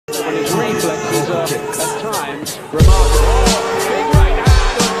and his reflexes are at times remarkable. Big right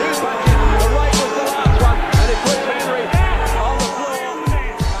hand or two punches. The right was the last one, and it puts Henry on the floor.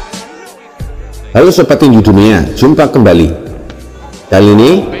 Halo Sobat Tinju Dunia, jumpa kembali. Kali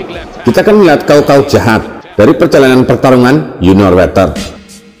ini kita akan melihat kau-kau jahat dari perjalanan pertarungan junior welter.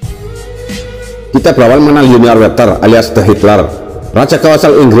 Kita berawal mengenal junior welter alias The Hitler, raja kau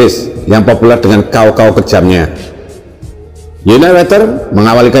asal Inggris yang populer dengan kau-kau kejamnya. Junior welter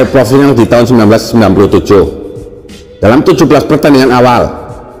mengawali karir profesional di tahun 1997. Dalam 17 pertandingan awal,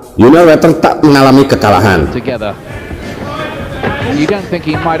 junior welter tak mengalami kekalahan. You don't think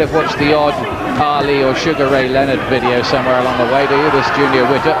he might have watched the odd Ali or Sugar Ray Leonard video somewhere along the way, do you, this junior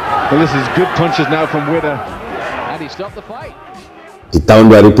Witter? Well, this is good punches now from Witter. And he stopped the fight. Di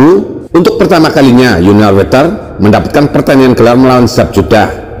tahun 2000, untuk pertama kalinya junior welter mendapatkan pertandingan gelar melawan Judah,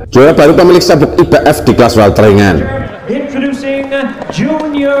 juara baru pemilik sabuk IBF di kelas welter ringan. Introducing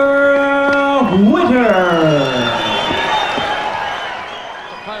Junior Witter.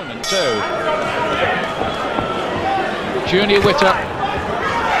 Opponent too. Junior Witter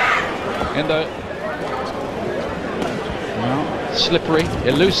in the slippery,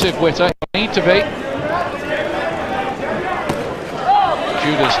 elusive Witter. Need to be.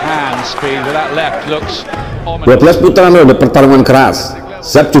 Judah's hand speed with that left looks ominous. 12 putaran ronde pertarungan keras,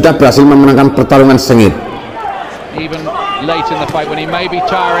 Judah berhasil memenangkan pertarungan sengit. Even late in the fight when he may be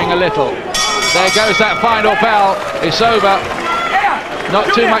tiring a little. There goes that final bell. It's over.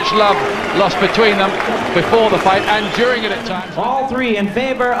 Not too much love lost between them before the fight and during it at times. All three in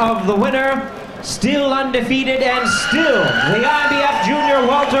favor of the winner. Still undefeated and still the IBF Junior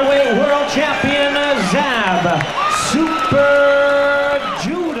Welterweight World Champion Zab Super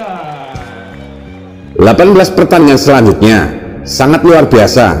Judah. 18 pertandingan selanjutnya sangat luar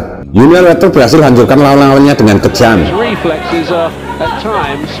biasa. Junior welter berhasil hancurkan lawan-lawannya dengan kejam. Reflexes are at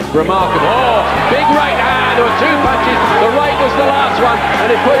times remarkable. Oh, big right hand or two punches. The right was the last one,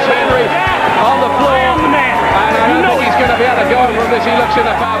 and it puts Henry on the floor. And I don't think he's going to be able to go on from this. He looks in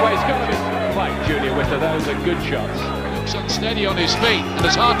a bad way. It's going to be fight, Junior Witter. Those are good shots. Looks unsteady on his feet and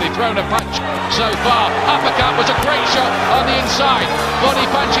has hardly thrown a punch so far. Uppercut was a great shot on the inside. Body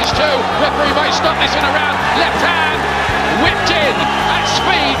punches too. Referee might stop this in a round. Left hand whipped in at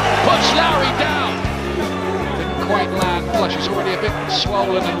speed, puts Lowry down. Didn't quite land. Flush is already a bit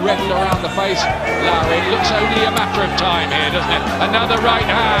swollen and reddened around the face. Lowry, it looks only a matter of time here, doesn't it? Another right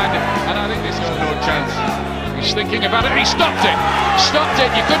hand, and I think this is no chance. He's thinking about it. He stopped it. Stopped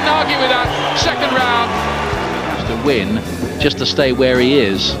it. You couldn't argue with that. Second round. Has to win just to stay where he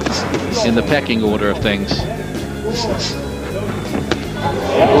is in the pecking order of things.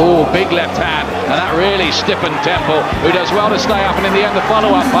 Oh, big left hand, and that really stiffened Temple, who does well to stay up, and in the end the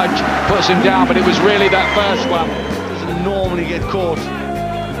follow-up punch puts him down, but it was really that first one. Doesn't normally get caught.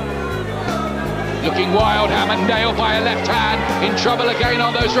 Looking wild, Hammond nailed by a left hand, in trouble again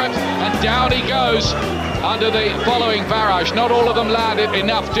on those reps, and down he goes under the following barrage. Not all of them landed,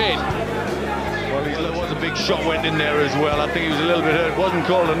 enough did. Well, there was a big shot went in there as well. I think he was a little bit hurt. It wasn't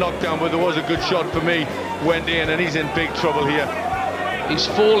called a knockdown, but there was a good shot for me. Went in, and he's in big trouble here. He's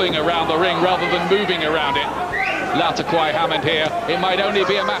falling around the ring rather than moving around it. Lautaquai Hammond here. It might only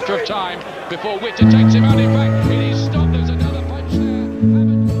be a matter of time before Witter takes him out. In fact, it is stopped. There's another punch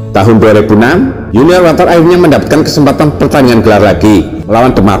there. Tahun 2006, junior welter akhirnya mendapatkan kesempatan pertandingan gelar lagi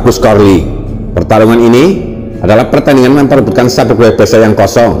melawan Demarcus Corley. Pertarungan ini adalah pertandingan memperebutkan sabuk WBC yang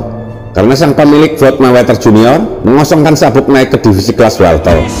kosong karena sang pemilik Floyd Welter Junior mengosongkan sabuk naik ke divisi kelas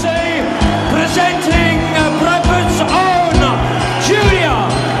welter.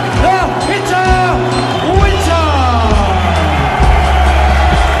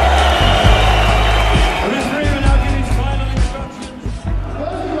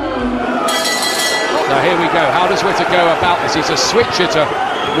 How does Witter go about this? He's a switch hitter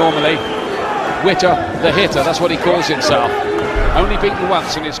normally. Witter, the hitter, that's what he calls himself. Only beaten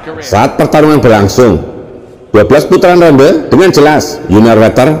once in his career. Saat pertarungan berlangsung, 12 putaran ronde, dengan jelas junior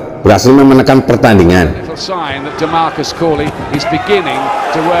welter berhasil memenangkan pertandingan. Little sign that Demarcus Corley is beginning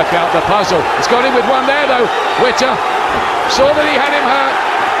to work out the puzzle. He's got him with one there though. Witter saw that he had him hurt.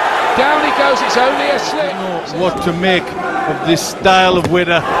 Down he goes. It's only a slip. What to make of this style of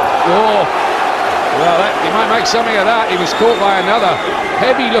Witter? Oh. Well, he might make something of that. He was caught by another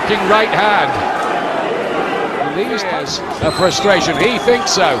heavy-looking right hand. And these a frustration. He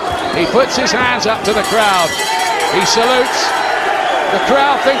thinks so. He puts his hands up to the crowd. He salutes. The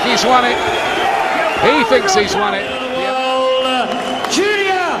crowd think he's won it. He thinks he's won it.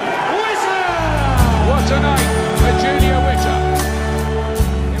 Junior Witter! What a night for Junior Witter.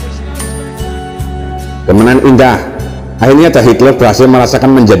 Kemenangan indah Akhirnya The Hitler berhasil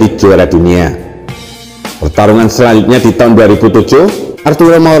merasakan menjadi juara dunia. Pertarungan selanjutnya di tahun 2007,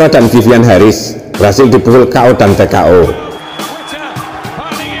 Arturo Maura dan Vivian Harris berhasil dipukul KO dan TKO.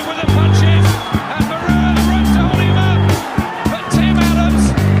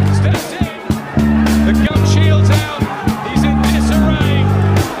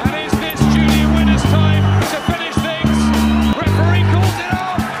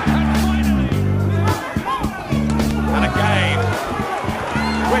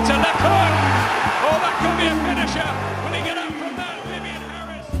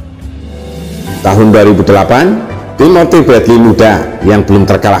 Tahun 2008, Timothy Bradley muda yang belum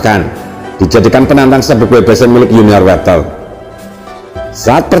terkalahkan dijadikan penantang sabuk kebebasan milik junior welter.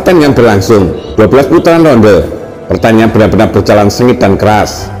 Saat pertandingan berlangsung 12 putaran ronde, pertandingan benar-benar berjalan sengit dan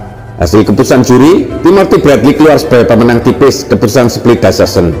keras. Hasil keputusan juri, Timothy Bradley keluar sebagai pemenang tipis keputusan split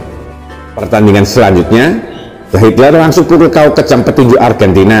decision. Pertandingan selanjutnya, The Hitler langsung pukul KO kejam petinju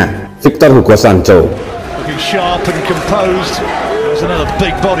Argentina, Victor Hugo Sancho. Looking sharp and composed. There's another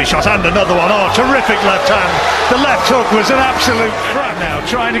big body shot and another one. Oh, terrific left hand. The left hook was an absolute crap now.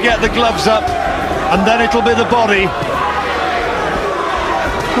 Trying to get the gloves up, and then it'll be the body.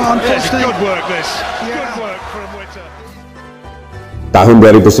 Yes, good work this. Good work from Witter. Tahun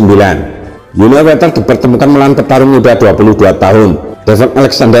 2009, junior welter dipertemukan melawan petarung muda 22 tahun, Devon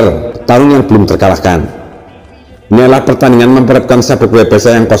Alexander, petarung yang belum terkalahkan. Inilah pertandingan memperebutkan sabuk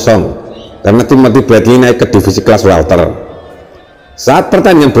WBC yang kosong karena Timothy Bradley naik ke divisi kelas welter. Saat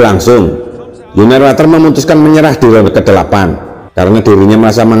pertandingan berlangsung, junior welter memutuskan menyerah di ronde ke-8 karena dirinya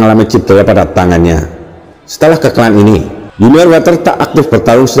merasa mengalami cedera pada tangannya. Setelah kekalahan ini, junior welter tak aktif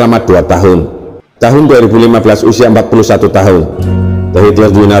bertarung selama 2 tahun. Tahun 2015 usia 41 tahun, The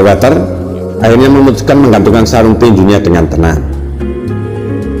Hitler junior welter akhirnya memutuskan menggantungkan sarung tinjunya dengan tenang.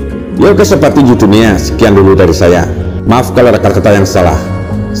 Oke sobat tinju dunia, sekian dulu dari saya. Maaf kalau ada kata yang salah.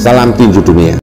 Salam tinju dunia.